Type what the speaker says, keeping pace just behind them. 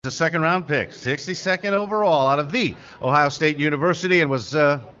The second-round pick, 62nd overall out of the Ohio State University, and was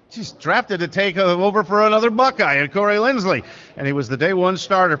drafted to take over for another Buckeye, and Corey Linsley. And he was the day one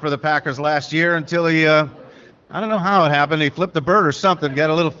starter for the Packers last year until he, I don't know how it happened. He flipped the bird or something,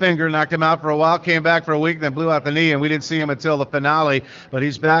 got a little finger, knocked him out for a while, came back for a week, then blew out the knee, and we didn't see him until the finale. But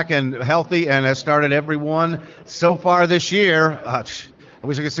he's back and healthy and has started every one so far this year. I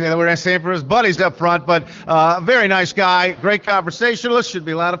wish I could say that we're same for his buddies up front, but very nice guy, great conversationalist, should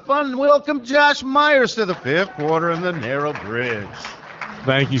be a lot of fun. Welcome Josh Myers to the fifth quarter in the Narrow Bridge.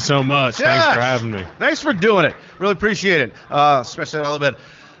 Thank you so much. Josh, thanks for having me. Thanks for doing it. Really appreciate it, especially a little bit.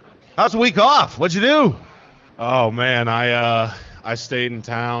 How's the week off? What'd you do? Oh man, I stayed in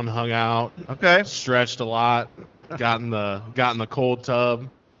town, hung out, stretched a lot, got in the cold tub.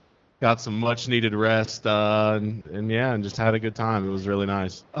 Got some much-needed rest, and just had a good time. It was really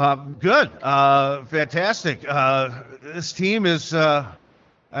nice. Good. Fantastic. This team is,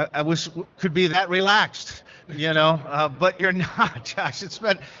 I wish could be that relaxed, but you're not, Josh. It's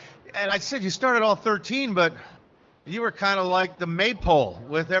been, and I said you started all 13, but you were kind of like the maypole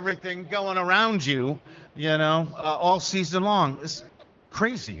with everything going around you, all season long. It's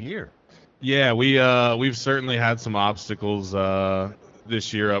crazy year. Yeah, we've certainly had some obstacles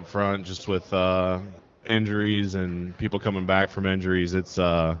this year up front, just with injuries and people coming back from injuries. It's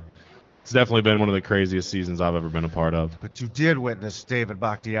definitely been one of the craziest seasons I've ever been a part of. But you did witness David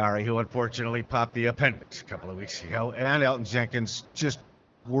Bakhtiari, who unfortunately popped the appendix a couple of weeks ago, and Elton Jenkins just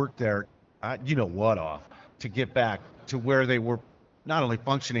worked their, off to get back to where they were not only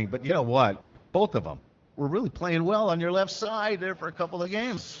functioning, but both of them were really playing well on your left side there for a couple of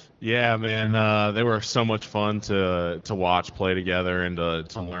games. Yeah, man, they were so much fun to watch play together and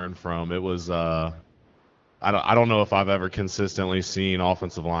to learn from. It was I don't know if I've ever consistently seen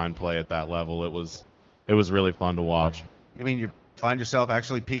offensive line play at that level. It was really fun to watch. I mean, you find yourself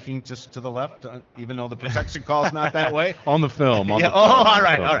actually peeking just to the left, even though the protection call is not that way? On the film. All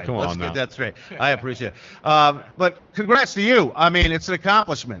right. Come Let's on get now. that straight. I appreciate it. But congrats to you. I mean, it's an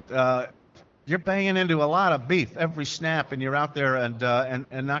accomplishment. You're banging into a lot of beef every snap, and you're out there and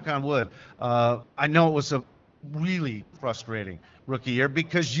knock on wood. I know it was a really frustrating rookie year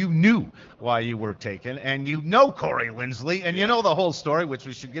because you knew why you were taken, and you know Corey Linsley, and you know the whole story, which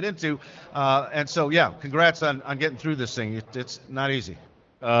we should get into. And so, congrats on getting through this thing. It's not easy.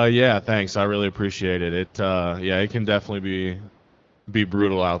 Yeah, thanks. I really appreciate it. It can definitely be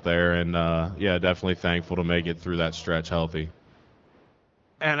brutal out there, and definitely thankful to make it through that stretch healthy.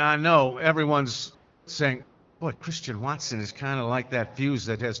 And I know everyone's saying, boy, Christian Watson is kind of like that fuse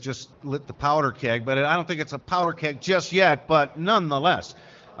that has just lit the powder keg, but I don't think it's a powder keg just yet, but nonetheless,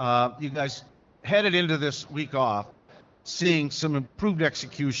 you guys headed into this week off seeing some improved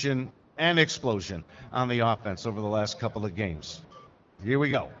execution and explosion on the offense over the last couple of games. Here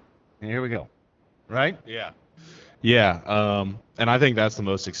we go. Right? Yeah. And I think that's the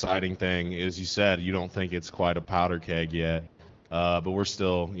most exciting thing. As you said, you don't think it's quite a powder keg yet. But we're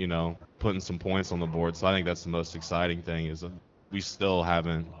still, putting some points on the board. So I think that's the most exciting thing is we still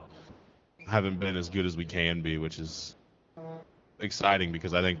haven't been as good as we can be, which is exciting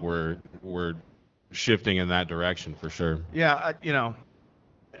because I think we're shifting in that direction for sure. Yeah,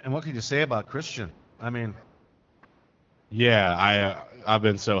 and what can you say about Christian? I mean, yeah, I've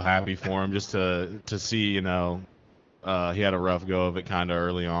been so happy for him just to see, he had a rough go of it kind of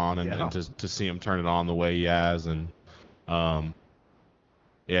early on, and to see him turn it on the way he has, and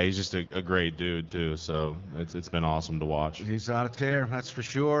he's just a great dude too. So it's been awesome to watch. He's out of tear, that's for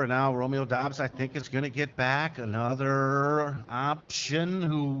sure. And now Romeo Doubs, I think, is going to get back another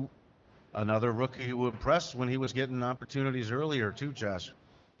option, another rookie who impressed when he was getting opportunities earlier too, Josh.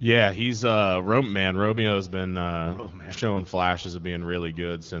 Yeah, he's Romeo's been showing flashes of being really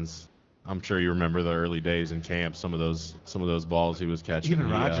good since. I'm sure you remember the early days in camp. Some of those balls he was catching.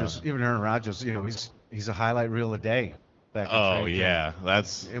 Even Aaron Rodgers, he's a highlight reel a day. Oh yeah,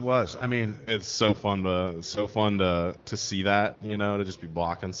 it was. I mean, it's so fun to see that, to just be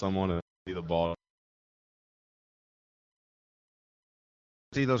blocking someone and see the ball.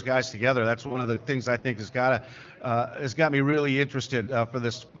 See those guys together. That's one of the things I think has got me really interested for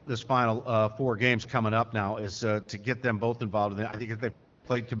this final 4 games coming up now is to get them both involved. I think if they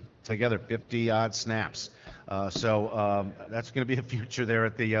played together 50-odd snaps. So that's going to be a future there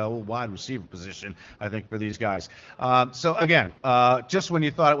at the wide receiver position, I think, for these guys. So, again, just when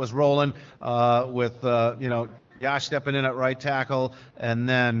you thought it was rolling with, Josh stepping in at right tackle, and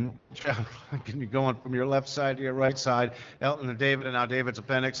then going from your left side to your right side, Elton and David, and now David's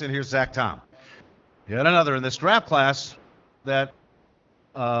appendix, and here's Zach Tom. Yet another in this draft class that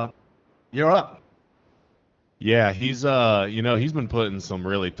you're up. Yeah, he's he's been put in some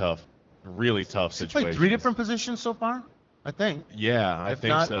really tough He's played 3 situations. different positions so far, I think. Yeah, I If think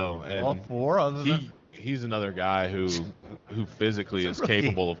not so. all And 4, other than he's another guy who physically he's is a rookie.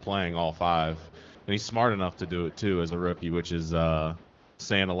 capable of playing all 5, and he's smart enough to do it too as a rookie, which is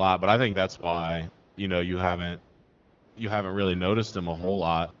saying a lot. But I think that's why you haven't really noticed him a whole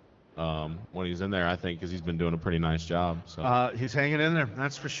lot when he's in there. I think because he's been doing a pretty nice job. So He's hanging in there,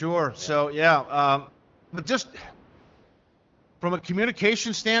 that's for sure. So yeah, but just from a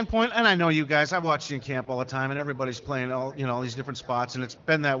communication standpoint, and I know you guys, I watch you in camp all the time, and everybody's playing all these different spots, and it's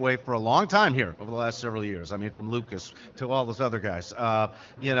been that way for a long time here over the last several years. I mean, from Lucas to all those other guys.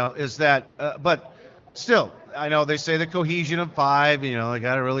 Is that, but still, I know they say the cohesion of 5. They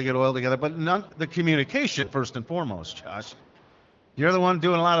got to really get oil together, but the communication first and foremost, Josh. You're the one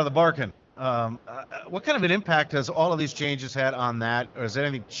doing a lot of the barking. What kind of an impact has all of these changes had on that, or is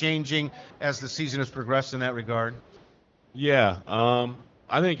anything changing as the season has progressed in that regard? yeah,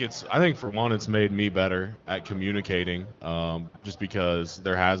 I think for one, it's made me better at communicating, just because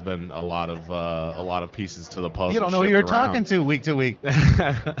there has been a lot of pieces to the puzzle. You don't know who shift you're around. talking to week.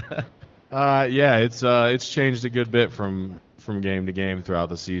 Yeah, it's changed a good bit from game to game throughout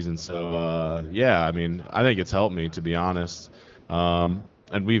the season. So yeah, I mean, I think it's helped me, to be honest. And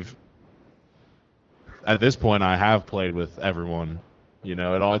at this point, I have played with everyone.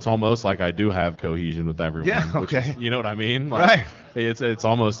 It's almost like I do have cohesion with everyone. Yeah, which is- okay. you know what I mean? Right. It's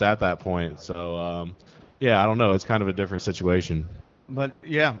almost at that point. So yeah, I don't know. It's kind of a different situation. But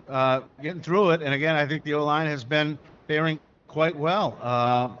yeah, getting through it. And again, I think the O-line has been faring quite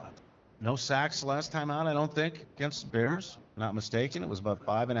well. No sacks last time out, I don't think, against the Bears. Not mistaken. It was about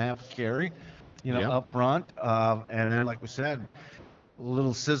 5.5 carry, Yeah. up front. And then, like we said, a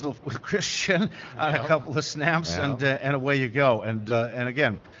little sizzle with Christian on a couple of snaps, Yeah. and away you go. And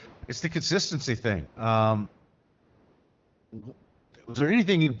again, it's the consistency thing. Was there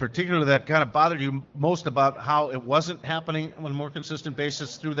anything in particular that kind of bothered you most about how it wasn't happening on a more consistent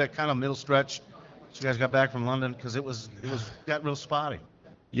basis through that kind of middle stretch? So you guys got back from London, because it got real spotty.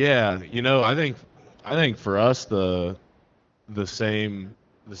 Yeah, I think for us the same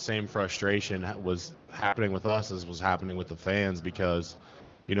frustration was happening with us as was happening with the fans, because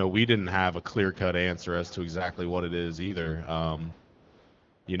we didn't have a clear-cut answer as to exactly what it is either.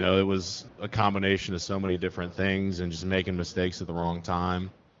 It was a combination of so many different things and just making mistakes at the wrong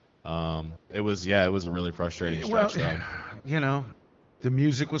time. It was a really frustrating stretch. though. The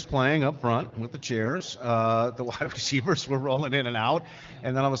music was playing up front with the chairs. The wide receivers were rolling in and out,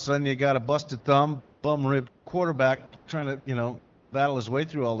 and then all of a sudden you got a busted thumb, bum-ribbed quarterback trying to, battle his way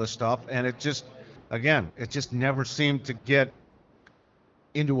through all this stuff, and it just never seemed to get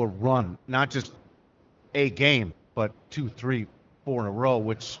into a run. Not just a game, but 2, 3, 4 in a row,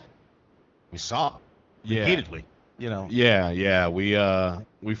 which we saw repeatedly. Yeah.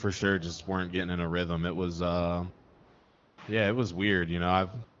 We for sure just weren't getting in a rhythm. It was it was weird.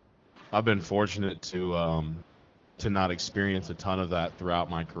 I've been fortunate to not experience a ton of that throughout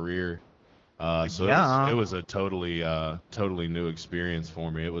my career. So it was a totally new experience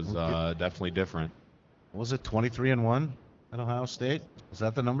for me. It was definitely different. Was it 23-1 at Ohio State? Was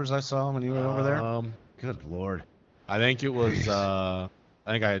that the numbers I saw when you were over there? Good Lord. I think it was. I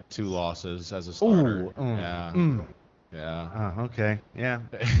think I had 2 losses as a starter. Yeah. Okay. Yeah.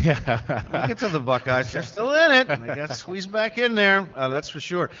 Yeah. We'll get to the Buckeyes. They're still in it. They got squeezed back in there. That's for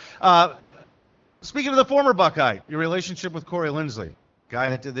sure. Speaking of the former Buckeye, your relationship with Corey Linsley, guy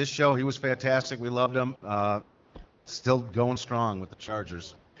that did this show, he was fantastic. We loved him. Still going strong with the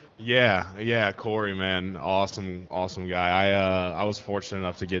Chargers. Yeah, Corey, man, awesome guy. I was fortunate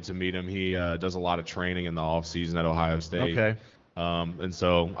enough to get to meet him. He does a lot of training in the off season at Ohio State. Okay. And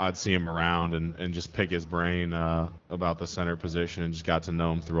so I'd see him around and just pick his brain about the center position, and just got to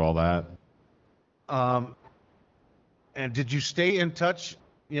know him through all that. And did you stay in touch?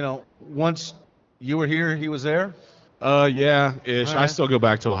 Once you were here, he was there. Yeah, ish. All I right. still go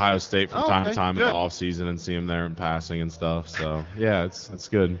back to Ohio State from time to Okay, time in good. the off season and see him there in passing and stuff. So yeah, it's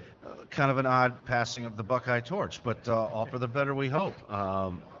good. Kind of an odd passing of the Buckeye torch, but all for the better, we hope.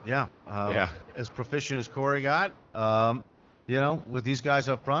 Yeah. As proficient as Corey got, with these guys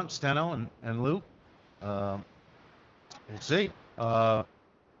up front, Steno and Luke, we'll see.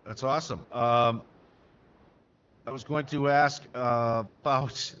 That's awesome. I was going to ask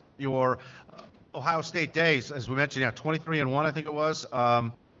about your Ohio State days, as we mentioned. 23-1, I think it was.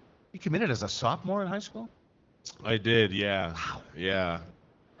 You committed as a sophomore in high school? I did, yeah. Wow. Yeah.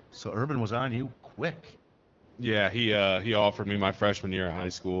 So Urban was on you quick. Yeah, he offered me my freshman year of high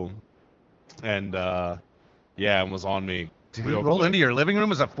school, and and was on me. Did he real roll quick. into your living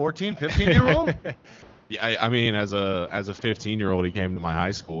room as a 14, 15-year-old? Yeah, I mean, as a 15-year-old, he came to my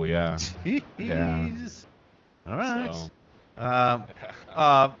high school. Yeah. Yeah. All right.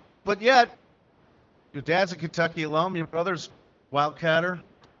 So, But yet, your dad's a Kentucky alum. Your brother's Wildcatter.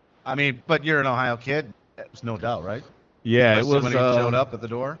 I mean, but you're an Ohio kid. There's no doubt, right? yeah, it Especially was. when he showed up at the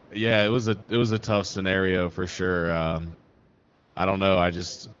door. Yeah, it was a tough scenario for sure. I don't know. I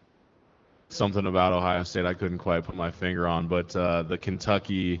just something about Ohio State I couldn't quite put my finger on, but the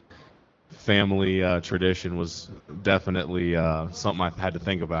Kentucky family tradition was definitely something I had to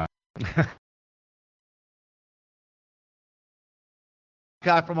think about.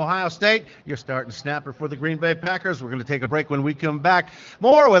 Guy from Ohio State, you're starting snapper for the Green Bay Packers. We're going to take a break. When we come back,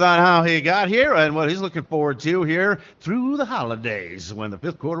 more with on how he got here and what he's looking forward to here through the holidays when the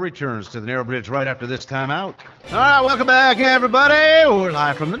fifth quarter returns to the Narrow Bridge right after this timeout. All right, welcome back, everybody. We're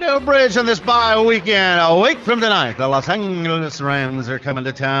live from the Narrow Bridge on this bye weekend. A week from tonight, the Los Angeles Rams are coming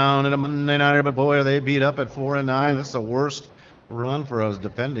to town in a Monday nighter, but boy, are they beat up at 4-9. That's the worst run for a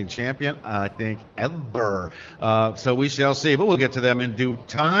defending champion, I think, ever. So we shall see, but we'll get to them in due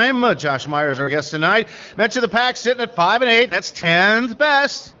time. Josh Myers, our guest tonight. Mention the Pack sitting at 5-8. That's 10th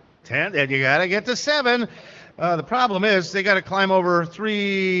best. 10, and you got to get to 7. The problem is they got to climb over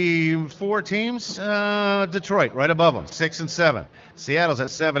 3-4 teams. Detroit right above them, 6-7. Seattle's at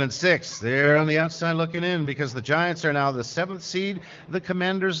 7-6. They're on the outside looking in because the Giants are now the 7th seed. The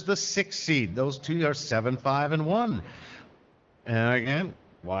Commanders the 6th seed. Those two are 7-5-1. And again,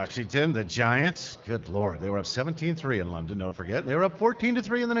 Washington, the Giants, good Lord, they were up 17-3 in London, don't forget. They were up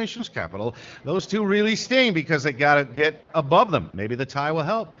 14-3 in the nation's capital. Those two really sting because they got to get above them. Maybe the tie will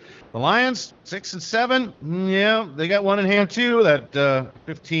help. The Lions, 6-7, yeah, they got one in hand too. That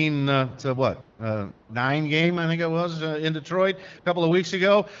 15 to what? 9 game, I think it was, in Detroit a couple of weeks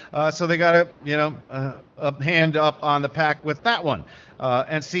ago. So they got a hand up on the Pack with that one.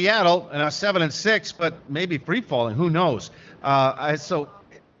 And Seattle, 7-6, but maybe free falling. Who knows? So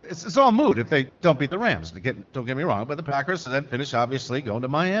it's all moot if they don't beat the Rams. Don't get me wrong, but the Packers then finish obviously going to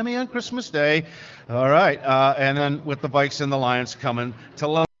Miami on Christmas Day. All right, and then with the Vikes and the Lions coming to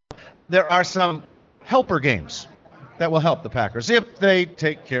London, there are some helper games that will help the Packers if they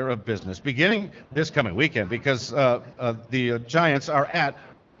take care of business beginning this coming weekend because the Giants are at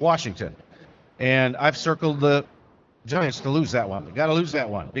Washington, and I've circled the Giants to lose that one. They got to lose that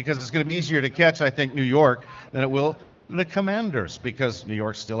one because it's going to be easier to catch, I think, New York than it will the Commanders because New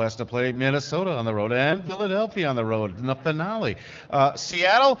York still has to play Minnesota on the road and Philadelphia on the road in the finale.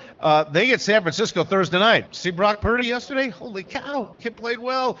 Seattle, they get San Francisco Thursday night. See Brock Purdy yesterday? Holy cow, kid played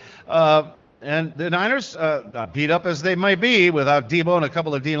well. And the Niners, beat up as they might be without Debo and a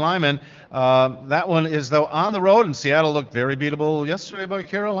couple of D linemen, that one is, though, on the road, and Seattle looked very beatable yesterday by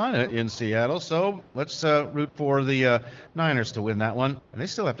Carolina in Seattle. So let's root for the Niners to win that one. And they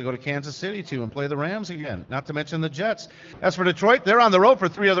still have to go to Kansas City, too, and play the Rams again, not to mention the Jets. As for Detroit, they're on the road for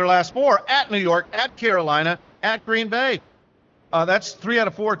 3 of their last 4, at New York, at Carolina, at Green Bay. That's 3 out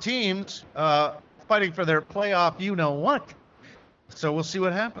of 4 teams fighting for their playoff you-know-what. So we'll see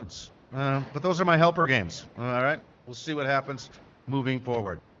what happens. But those are my helper games. All right, we'll see what happens moving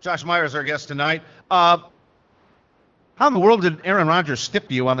forward. Josh Myers, our guest tonight. How in the world did Aaron Rodgers stiff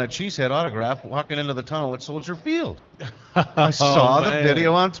you on that cheesehead autograph walking into the tunnel at Soldier Field? I saw the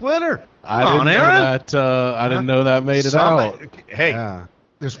video on Twitter. I didn't know that made it out. Hey, Yeah.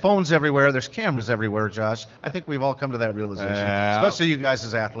 there's phones everywhere. There's cameras everywhere, Josh. I think we've all come to that realization, especially you guys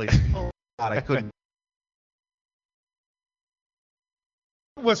as athletes. Oh, God, I couldn't.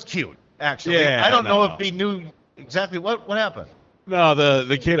 It was cute, actually. Yeah, I don't know if he knew exactly what happened. No,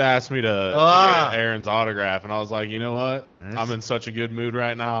 the kid asked me to get Aaron's autograph, and I was like, you know what? Yes. I'm in such a good mood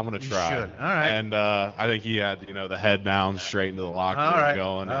right now. I'm gonna try. You should. All right. And I think he had the head down straight into the locker All room right.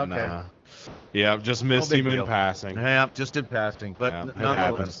 going. And, Okay. yeah, just missed No big him deal. in passing. Yeah, just in passing, but Yeah, it nonetheless.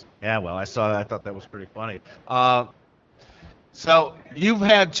 happens. Yeah, well, I saw that. I thought that was pretty funny. So you've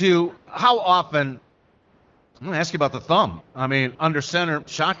had to. How often? I'm going to ask you about the thumb. I mean, under center,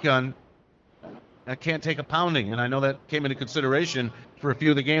 shotgun, that can't take a pounding, and I know that came into consideration for a few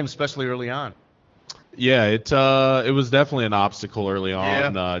of the games, especially early on. Yeah, it was definitely an obstacle early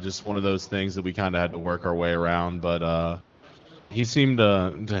on. Yeah. Just one of those things that we kind of had to work our way around. But he seemed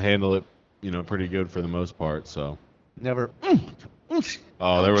to handle it, pretty good for the most part. So. Never.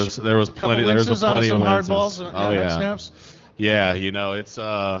 Oh, there was plenty. There was plenty of hard winces. balls. Oh yeah. Snaps. Yeah, it's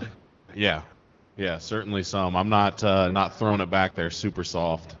yeah, certainly some. I'm not throwing it back there super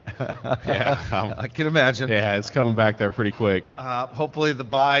soft. Yeah, I can imagine. yeah, it's coming back there pretty quick. Hopefully the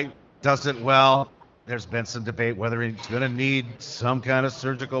bye does it well. there's been some debate whether he's going to need some kind of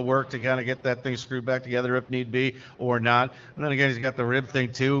surgical work to kind of get that thing screwed back together if need be or not. And then again, he's got the rib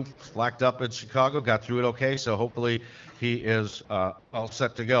thing too, slacked up in Chicago, got through it okay. So hopefully he is all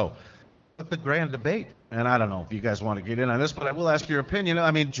set to go. But the grand debate, and I don't know if you guys want to get in on this, but I will ask your opinion.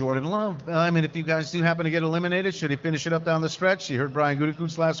 I mean, Jordan Love, if you guys do happen to get eliminated, should he finish it up down the stretch? You heard Brian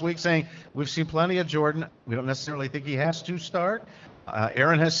Gutekunst last week saying we've seen plenty of Jordan. We don't necessarily think he has to start.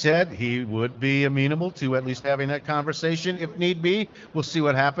 Aaron has said he would be amenable to at least having that conversation if need be. We'll see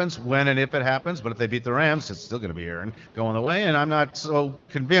what happens when and if it happens. But if they beat the Rams, it's still going to be Aaron going away. And I'm not so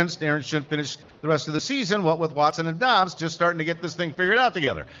convinced Aaron shouldn't finish the rest of the season, what with Watson and Dobbs just starting to get this thing figured out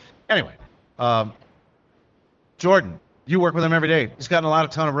together. Anyway, Jordan, you work with him every day. He's gotten a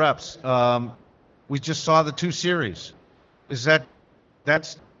ton of reps. We just saw the 2 series.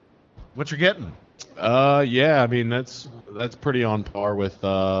 That's what you're getting? Yeah, I mean that's pretty on par with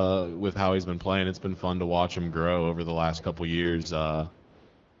how he's been playing. It's been fun to watch him grow over the last couple years. I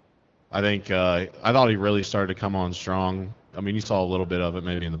think I thought he really started to come on strong. I mean, you saw a little bit of it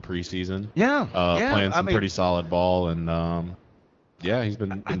maybe in the preseason. Yeah. Playing some pretty solid ball, and yeah, he's been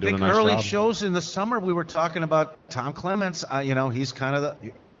doing a nice job. I think early shows in the summer we were talking about Tom Clements. He's kind of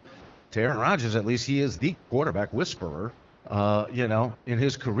to Aaron Rodgers, at least he is the quarterback whisperer. In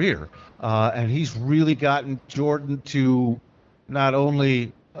his career. And he's really gotten Jordan to not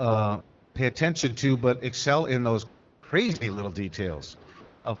only pay attention to, but excel in those crazy little details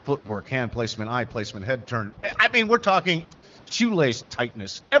of footwork, hand placement, eye placement, head turn. I mean, we're talking shoelace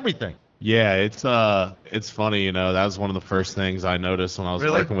tightness, everything. Yeah, it's funny, that was one of the first things I noticed when I was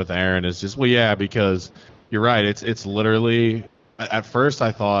working with Aaron is just, because you're right, it's literally, at first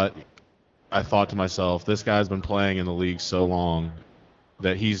I thought to myself, this guy's been playing in the league so long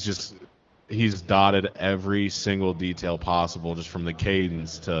that he's dotted every single detail possible, just from the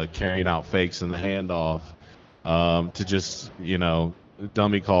cadence to carrying out fakes in the handoff, to just,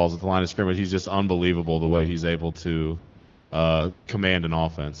 dummy calls at the line of scrimmage. He's just unbelievable the way he's able to command an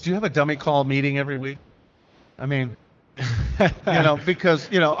offense. Do you have a dummy call meeting every week? I mean, because,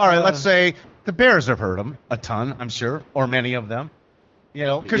 all right, let's say the Bears have heard him a ton, I'm sure, or many of them.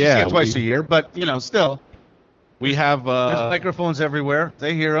 Because you see it twice a year, but, still. We have there's microphones everywhere.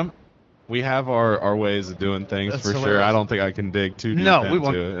 They hear them. We have our ways of doing things. That's for hilarious. Sure. I don't think I can dig too deep into we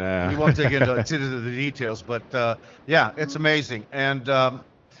won't, it. Yeah. We won't dig into the details, but, yeah, it's amazing. And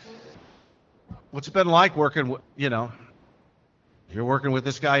what's it been like working with, you're working with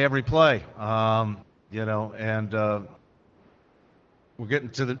this guy every play, and we're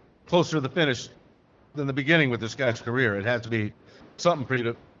getting closer to the finish than the beginning with this guy's career. It has to be something for you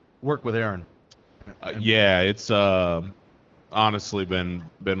to work with Aaron. Yeah, it's honestly been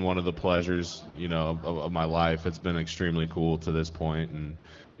one of the pleasures, of my life. It's been extremely cool to this point, and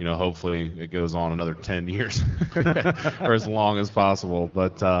hopefully it goes on another 10 years or as long as possible.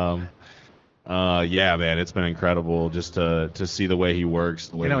 But yeah, man, it's been incredible just to see the way he works.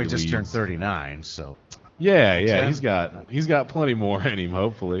 The way he just turned 39, so yeah, he's got plenty more in him,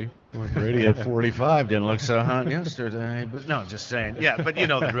 hopefully. Brady at 45 didn't look so hot yesterday, but no, just saying. Yeah, but you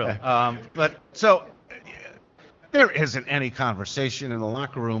know the drill. But so there isn't any conversation in the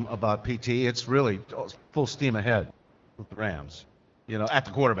locker room about PT. It's really full steam ahead with the Rams, at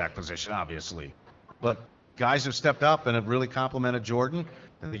the quarterback position, obviously. But guys have stepped up and have really complimented Jordan.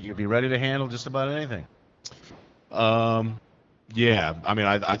 I think you'd be ready to handle just about anything. Yeah, I mean,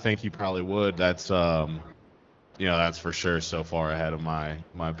 I think he probably would. That's that's for sure so far ahead of my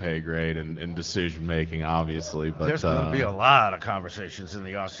pay grade and decision making, obviously. But there's going to be a lot of conversations in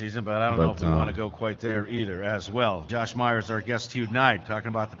the offseason, but I don't know if we want to go quite there either as well. Josh Myers, our guest, Hugh Knight, talking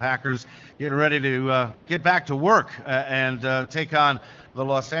about the Packers getting ready to get back to work and take on the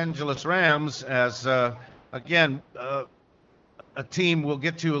Los Angeles Rams as, again, a team we'll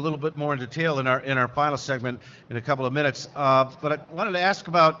get to a little bit more in detail in our final segment in a couple of minutes. But I wanted to ask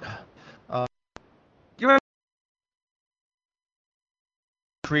about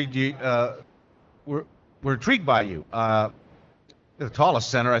we're intrigued by you. The tallest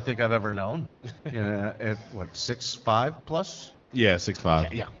center I think I've ever known. At what, 6'5" plus? Yeah,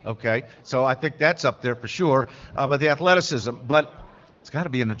 6'5". Yeah. Okay. So I think that's up there for sure. But the athleticism, but it's got to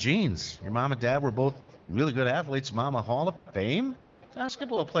be in the genes. Your mom and dad were both really good athletes. Mom, a Hall of Fame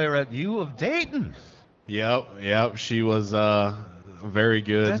basketball player at U of Dayton. Yep. She was very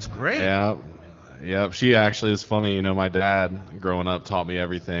good. That's great. Yeah, she actually is funny. My dad growing up taught me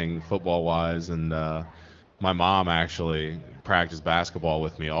everything football-wise, and my mom actually practiced basketball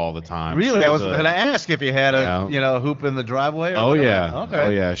with me all the time. Really? I was going to ask if you had a hoop in the driveway. Oh yeah. Okay. Oh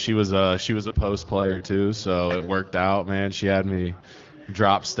yeah. She was a post player too, so it worked out, man. She had me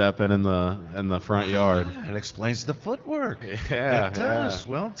drop stepping in the front yard. It explains the footwork. Yeah, It does.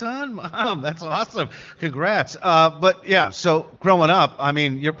 Well done, Mom. That's awesome. Congrats. But yeah, so growing up, I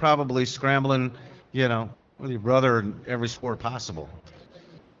mean, you're probably scrambling, with your brother in every sport possible.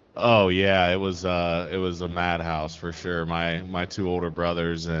 Oh yeah, it was a madhouse for sure. My two older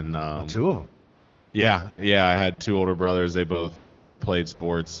brothers and Two of them. yeah, I had two older brothers. They both played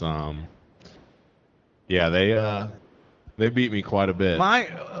sports. Yeah, they beat me quite a bit. My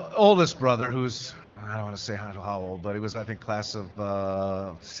oldest brother, who's, I don't want to say how old, but he was, I think, class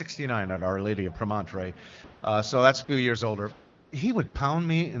of 69 at Our Lady of Promontory. So that's a few years older. He would pound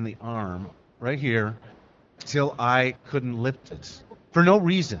me in the arm right here till I couldn't lift it for no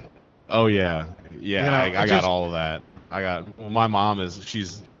reason. Oh yeah, I got just- all of that. My mom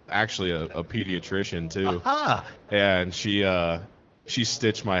she's actually a pediatrician too. Aha! Yeah, and she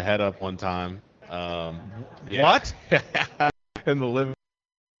stitched my head up one time. Yeah. What? In the living.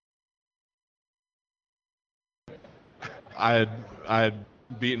 I had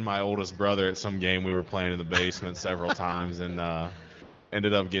beaten my oldest brother at some game we were playing in the basement several times, and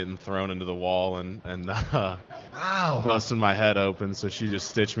ended up getting thrown into the wall and Wow. busting my head open. So she just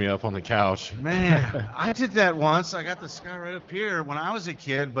stitched me up on the couch. Man, I did that once. I got the scar right up here when I was a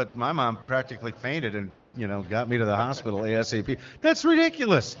kid, but my mom practically fainted and, got me to the hospital ASAP. That's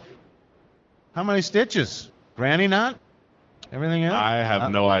ridiculous. How many stitches? Granny knot? Everything else? I have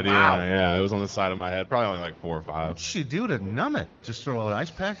no idea. Wow. Yeah, it was on the side of my head, probably only like 4 or 5. What'd she do to numb it? Just throw an ice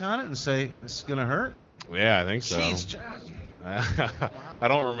pack on it and say, this is going to hurt? Yeah, I think so. Jeez, I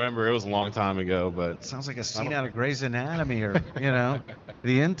don't remember. It was a long time ago, but sounds like a scene out of Grey's Anatomy or, The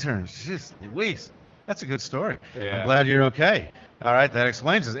Intern. Jeez Louise. That's a good story. Yeah. I'm glad you're okay. All right, that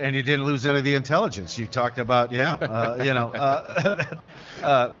explains it. And you didn't lose any of the intelligence. You talked about,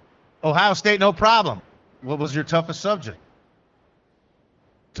 Ohio State, no problem. What was your toughest subject?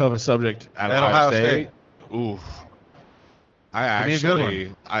 toughest subject at At Ohio Ohio State. Oof. I Give me a good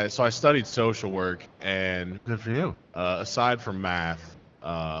actually, I studied social work, and Good for you. aside from math,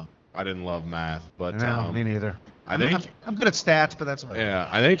 I didn't love math, but No, me neither. I think, I'm good at stats, but that's about it. yeah,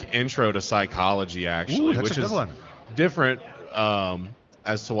 I think intro to psychology actually, Ooh, that's which a good is one. different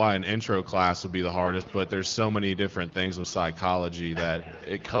as to why an intro class would be the hardest, but there's so many different things with psychology that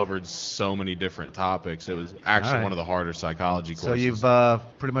it covered so many different topics. It was actually All right. one of the harder psychology courses. So you've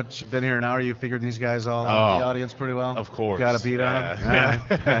pretty much been here an hour. You figured these guys all out, the audience pretty well? Of course. Got a beat on them?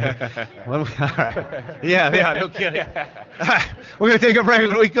 Yeah. All right. Yeah, no kidding. All right, we're going to take a break.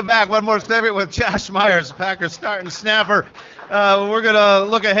 When we come back, one more segment with Josh Myers, Packers starting snapper. We're going to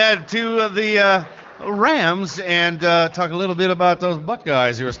look ahead to the Rams and talk a little bit about those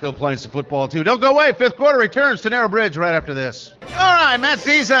Buckeyes who are still playing some football, too. Don't go away. Fifth quarter returns to Narrow Bridge right after this. All right, Matt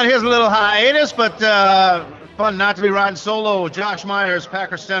C's on his little hiatus, but fun not to be riding solo. Josh Myers,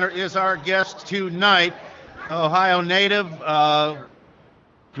 Packer Center, is our guest tonight. Ohio native,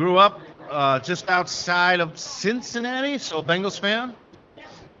 grew up just outside of Cincinnati, so Bengals fan.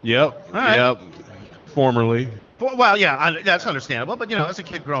 Yep. All right. Yep. Formerly. Well, yeah, that's understandable, but, as a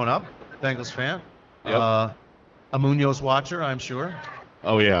kid growing up, Bengals fan. Yep. A Munoz watcher, I'm sure.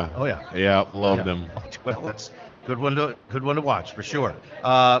 Oh yeah. Oh, yeah. Yeah. Loved Yeah. him. Well, that's good one to watch for sure.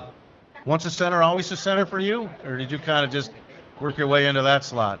 Once a center, always a center for you, or did you kind of just work your way into that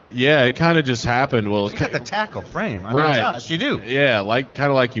slot? Yeah. It kind of just happened. Well, You got the tackle frame. I mean, Right. Josh, you do. yeah,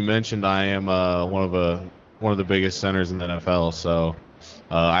 like you mentioned, I am one of the biggest centers in the NFL. So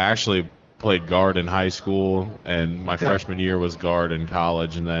I actually played guard in high school, and my freshman year was guard in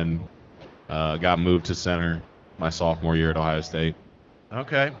college, and then got moved to center my sophomore year at Ohio State.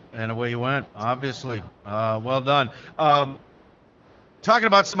 Okay, and away you went, obviously. Well done. Talking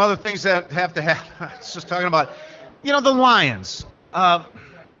about some other things that have to happen. It's just talking about, the Lions.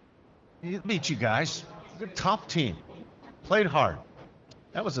 Beat you guys. Good, tough team. Played hard.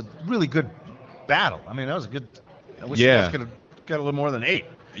 That was a really good battle. I mean, that was a good. I wish you Yeah. guys could have got a little more than 8.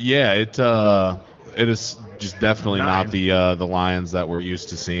 Yeah, it is just definitely 9. not the Lions that we're used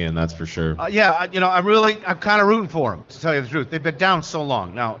to seeing. That's for sure. I'm kind of rooting for them, to tell you the truth. They've been down so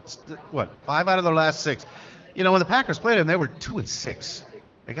long. Now, it's, 5 out of their last 6. When the Packers played them, they were 2-6.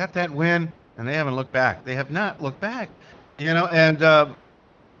 They got that win, and they haven't looked back. They have not looked back. And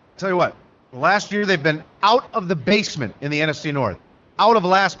tell you what, last year they've been out of the basement in the NFC North, out of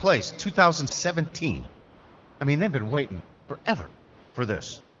last place, 2017. I mean, they've been waiting forever for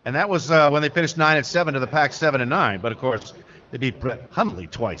this. And that was when they finished 9-7 to the Pack 7-9. But of course, they beat Brett Hundley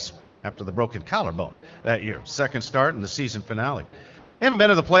twice after the broken collarbone that year. Second start in the season finale. They haven't been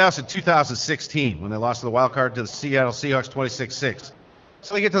to the playoffs in 2016 when they lost the wild card to the Seattle Seahawks 26-6.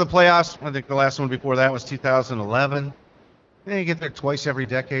 So they get to the playoffs. I think the last one before that was 2011. They get there twice every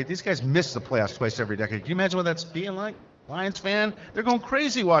decade. These guys miss the playoffs twice every decade. Can you imagine what that's being like? Lions fan, they're going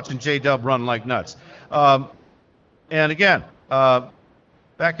crazy watching J-Dub run like nuts. And again,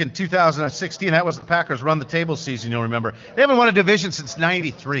 back in 2016, that was the Packers run the table season, you'll remember. They haven't won a division since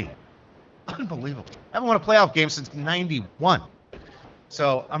 93. Unbelievable. Haven't won a playoff game since 91.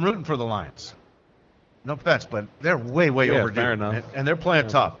 So I'm rooting for the Lions. No offense, but they're way overdue. Fair enough. And they're playing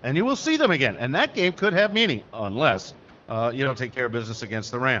tough. And you will see them again. And that game could have meaning unless you don't take care of business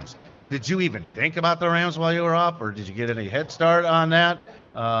against the Rams. Did you even think about the Rams while you were off, or did you get any head start on that?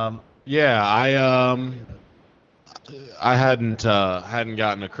 Yeah, I hadn't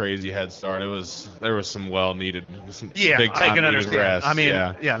gotten a crazy head start. There was some big I can understand. rest. I mean,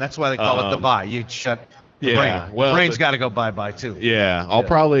 yeah, that's why they call it the bye. You shut the brain. Well, brain's got to go bye too. Yeah, I'll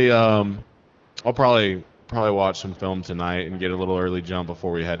probably watch some film tonight and get a little early jump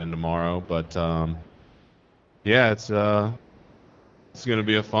before we head in tomorrow. But yeah, it's going to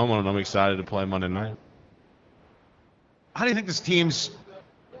be a fun one, and I'm excited to play Monday night. How do you think this team's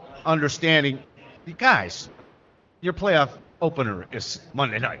understanding, you guys? Your playoff opener is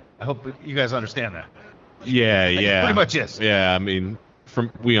Monday night. I hope you guys understand that. Yeah. It pretty much is. Yeah, I mean,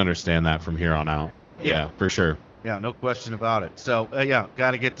 we understand that from here on out. Yeah, for sure. Yeah, no question about it. So,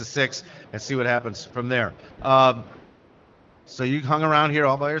 got to get to 6 and see what happens from there. So you hung around here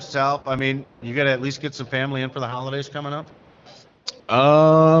all by yourself. I mean, you got to at least get some family in for the holidays coming up?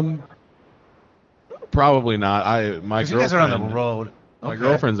 Probably not. My You guys are on the girlfriend. road. My Okay.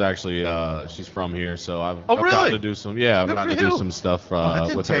 girlfriend's actually she's from here, so I've really? gotten to do some Good gotten for to do you. some stuff That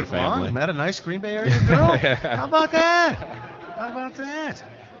didn't with her take long. family. Met a nice Green Bay area girl. How about that?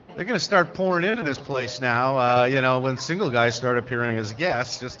 They're going to start pouring into this place now, when single guys start appearing as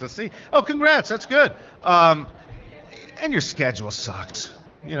guests just to see. Oh, congrats. That's good. And your schedule sucks.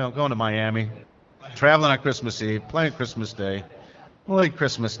 Going to Miami, traveling on Christmas Eve, playing Christmas Day, late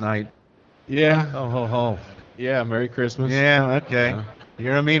Christmas night. Yeah. Oh, ho, ho. Yeah. Merry Christmas. Yeah, okay. Yeah.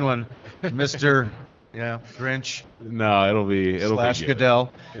 You're a mean one, Mr. Grinch No, it'll be slash good.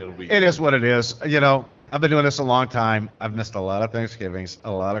 Goodell. It'll be. It is what it is. I've been doing this a long time. I've missed a lot of Thanksgivings,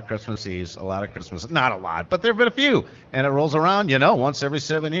 a lot of Christmas Eves, a lot of Christmas. Not a lot, but there have been a few. And it rolls around, once every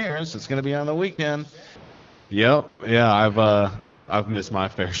 7 years. It's going to be on the weekend. Yep. Yeah. I've missed my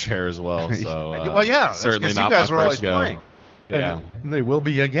fair share as well. So. Well, yeah. that's Certainly 'cause not you guys my were always first go. playing. Yeah. And they will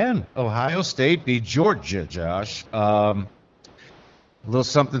be again. Ohio State beat Georgia, Josh. A little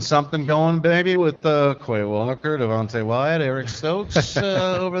something going, baby, with Quay Walker, Devontae Wyatt, Eric Stokes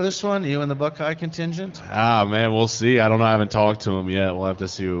over this one. You and the Buckeye contingent. Man, we'll see. I don't know. I haven't talked to him yet. We'll have to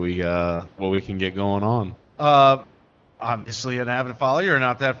see what we can get going on. Obviously an avid follower. You're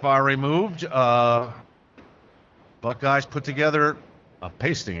not that far removed. Buckeyes put together a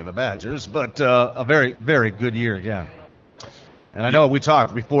pasting of the Badgers, but a very, very good year again. And I know we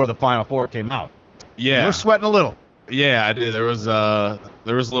talked before the Final Four came out. Yeah. We're sweating a little. Yeah, I did. There was a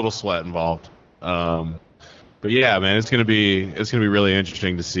little sweat involved. But yeah, man, it's gonna be really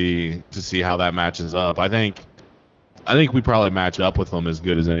interesting to see how that matches up. I think we probably match up with them as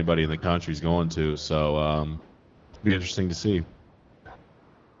good as anybody in the country is going to. So it'll be interesting to see.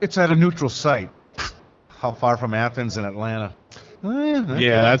 It's at a neutral site. How far from Athens and Atlanta?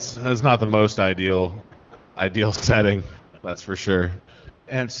 Yeah, that's not the most ideal setting. That's for sure.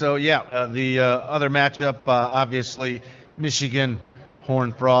 And so, the other matchup, obviously, Michigan,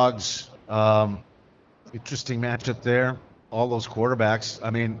 Horned Frogs. Interesting matchup there. All those quarterbacks. I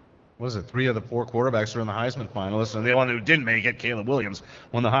mean, what is it? 3 of the 4 quarterbacks are in the Heisman finalists, and the one who didn't make it, Caleb Williams,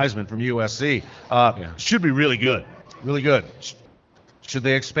 won the Heisman from USC. Should be really good. Really good. Should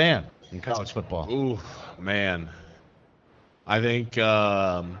they expand in college football? Ooh, man. I think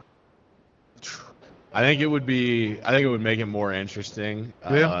it would make it more interesting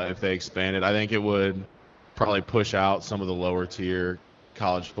if they expanded. I think it would probably push out some of the lower tier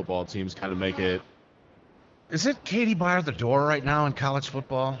college football teams, kind of make it. Is it Katie bar the door right now in college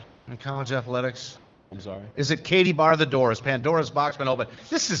football, in college athletics? I'm sorry. Is it Katie bar the door? Is Pandora's box been open?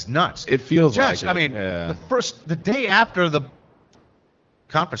 This is nuts. It feels Josh, like it. I mean, Yeah. the day after the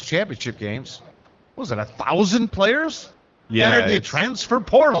conference championship games, what was it 1,000 players? Yeah, Entered the it's- transfer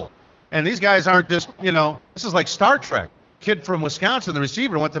portal. And these guys aren't just, this is like Star Trek. Kid from Wisconsin, the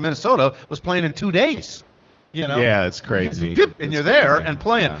receiver, went to Minnesota, was playing in 2 days. Yeah, it's crazy. And you're there and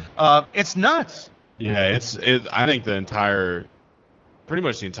playing. Yeah. It's nuts. Yeah, I think pretty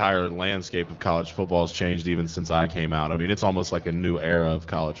much the entire landscape of college football has changed even since I came out. I mean, it's almost like a new era of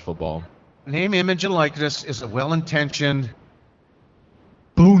college football. Name, image, and likeness is a well-intentioned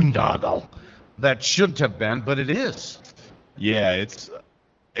boondoggle that shouldn't have been, but it is. Yeah, it's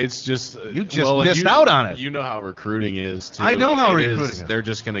It's just You just missed out on it. You know how recruiting is too. I know how It recruiting is. is. They're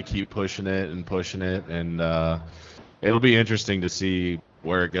just going to keep pushing it, and it'll be interesting to see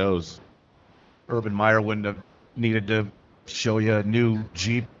where it goes. Urban Meyer wouldn't have needed to show you a new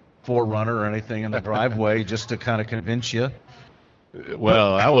Jeep 4Runner or anything in the driveway just to kind of convince you.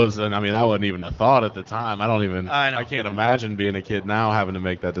 Well, that wasn't even a thought at the time. I know. I can't imagine being a kid now having to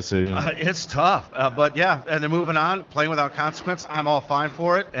make that decision. It's tough, but yeah, and they're moving on, playing without consequence. I'm all fine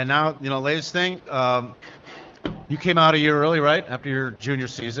for it. And now, latest thing, you came out a year early, right, after your junior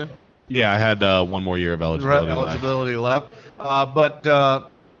season? Yeah, I had 1 more year of eligibility left. But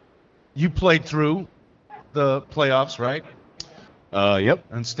you played through the playoffs, right? Yep.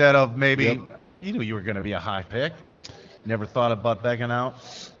 Instead of maybe, Yep. You knew you were going to be a high pick. Never thought about begging out?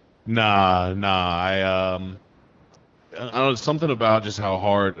 Nah. I don't know, something about just how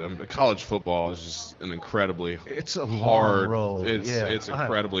hard college football is just an incredibly It's a hard long road. It's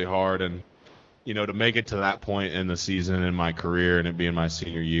incredibly hard, and to make it to that point in the season in my career and it being my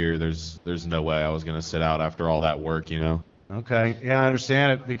senior year, there's no way I was going to sit out after all that work. Okay. Yeah, I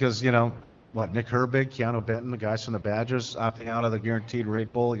understand it because, Nick Herbig, Keanu Benton, the guys from the Badgers opting out of the Guaranteed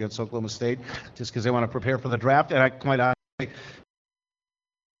Rate Bowl against Oklahoma State just because they want to prepare for the draft. And I quite honestly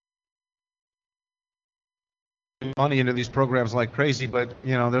money into these programs like crazy, but,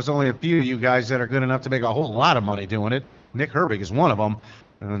 there's only a few of you guys that are good enough to make a whole lot of money doing it. Nick Herbig is one of them,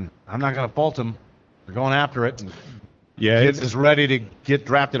 and I'm not going to fault him for going after it. Yeah, He's ready to get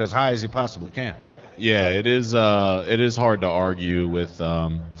drafted as high as he possibly can. Yeah, it is hard to argue with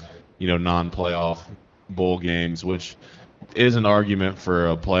non-playoff bowl games, which is an argument for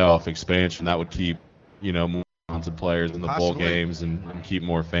a playoff expansion that would keep more talented players in the bowl games and keep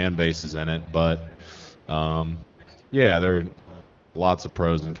more fan bases in it. But yeah, there are lots of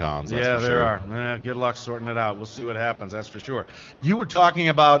pros and cons. Yeah, there are. Good luck sorting it out. We'll see what happens. That's for sure. You were talking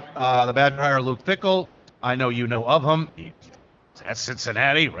about the Badger hire Luke Fickell. I know you know of him. He's at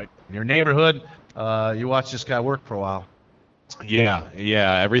Cincinnati, right in your neighborhood. You watched this guy work for a while.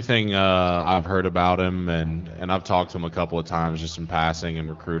 Yeah. Everything I've heard about him, and I've talked to him a couple of times just in passing and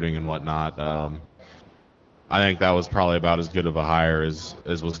recruiting and whatnot. I think that was probably about as good of a hire as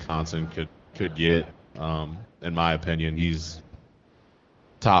Wisconsin could get. In my opinion, he's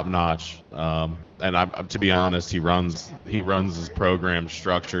top notch. And to be honest, he runs his program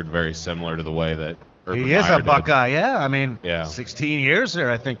structured very similar to the way that Urban He is Meyer a did. Buckeye, yeah. I mean, Yeah. 16 years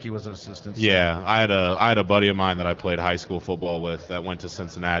there, I think he was an assistant. Yeah, I had a buddy of mine that I played high school football with that went to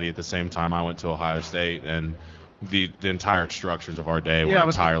Cincinnati at the same time I went to Ohio State, and the entire structures of our day were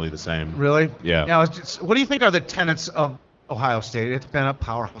entirely the same. Really? Yeah. Now, what do you think are the tenets of Ohio State? It's been a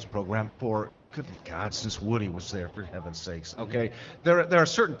powerhouse program for, good God, since Woody was there, for heaven's sakes. Okay, there are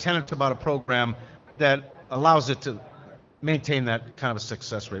certain tenets about a program that allows it to maintain that kind of a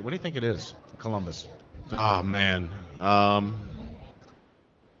success rate. What do you think it is, Columbus? Oh man, I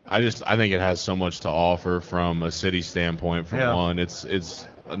think it has so much to offer from a city standpoint. For one, it's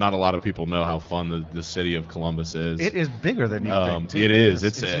not a lot of people know how fun the city of Columbus is. It is bigger than you think. It is.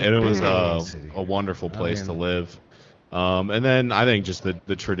 It was a wonderful place to live. And then I think just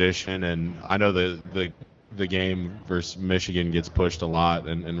the tradition, and I know the game versus Michigan gets pushed a lot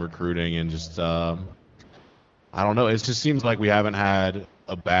in recruiting, and just I don't know. It just seems like we haven't had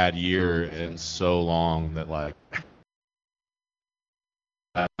a bad year in so long that, like,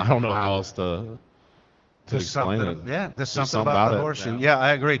 I don't know how else to explain it. Yeah, there's something about the horseshoe. Yeah,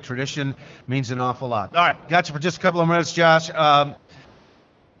 I agree. Tradition means an awful lot. All right, got you for just a couple of minutes, Josh.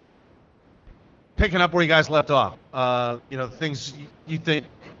 Picking up where you guys left off, things you think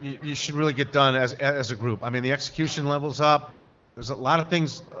you should really get done as a group. I mean, the execution level's up. There's a lot of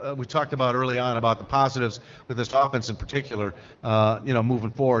things we talked about early on about the positives with this offense in particular,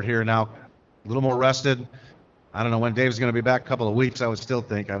 moving forward here now. A little more rested. I don't know when Dave's going to be back, a couple of weeks, I would still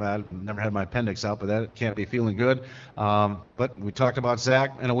think. I've never had my appendix out, but that can't be feeling good. But we talked about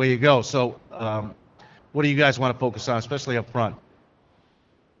Zach, and away you go. So what do you guys want to focus on, especially up front?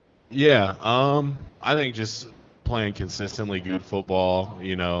 Yeah, I think just playing consistently good football,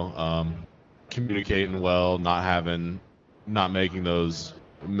 communicating well, not making those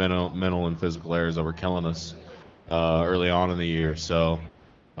mental and physical errors that were killing us early on in the year. So,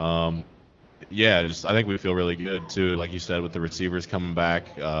 I think we feel really good too. Like you said, with the receivers coming back,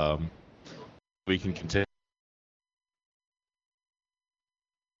 we can continue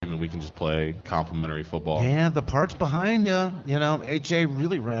and we can just play complementary football. Yeah, the parts behind you. H.A.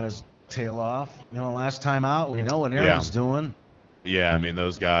 really ran his tail off. Last time out, we know what Aaron's doing. Yeah, I mean,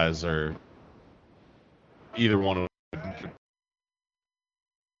 those guys are either one of them.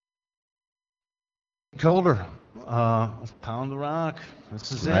 Colder. Let's pound the rock.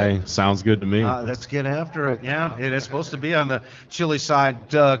 This is it. Hey, sounds good to me. Let's get after it. Yeah, it is supposed to be on the chilly side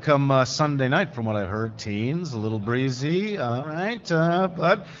come Sunday night, from what I heard. Teens, a little breezy. All right,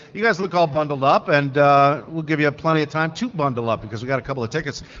 but you guys look all bundled up, and we'll give you plenty of time to bundle up because we got a couple of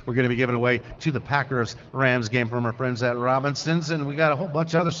tickets we're going to be giving away to the Packers-Rams game from our friends at Robinson's, and we got a whole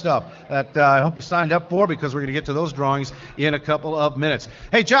bunch of other stuff that I hope you signed up for because we're going to get to those drawings in a couple of minutes.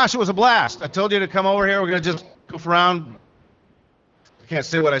 Hey, Josh, it was a blast. I told you to come over here. We're going to just goof around. Can't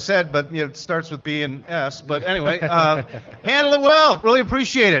say what I said, but it starts with B and S. But anyway, handle it well. Really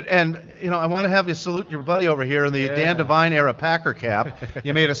appreciate it. And, I want to have you salute your buddy over here in the Dan Devine era Packer cap.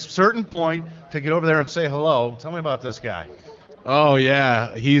 You made a certain point to get over there and say hello. Tell me about this guy. Oh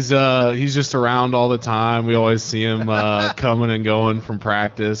yeah, he's just around all the time. We always see him coming and going from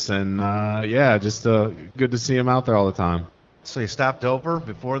practice, and just good to see him out there all the time. So you stopped over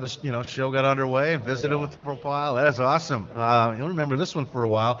before the show got underway and visited with the profile. That is awesome. You'll remember this one for a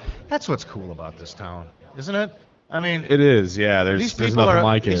while. That's what's cool about this town, isn't it? I mean, it is. Yeah, there's nothing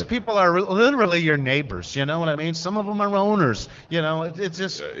like it. These people are literally your neighbors. You know what I mean? Some of them are owners. It's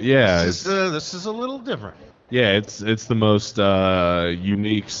just this is a little different. Yeah, it's the most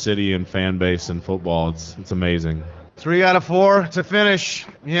unique city and fan base in football. It's amazing. 3 out of 4 to finish,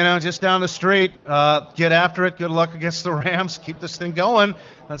 just down the street. Get after it. Good luck against the Rams. Keep this thing going.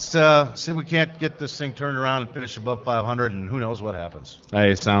 Let's see if we can't get this thing turned around and finish above 500, and who knows what happens.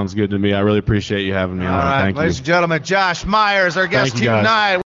 Hey, sounds good to me. I really appreciate you having me on. All right, Thank you. ladies and gentlemen, Josh Myers, our guest tonight.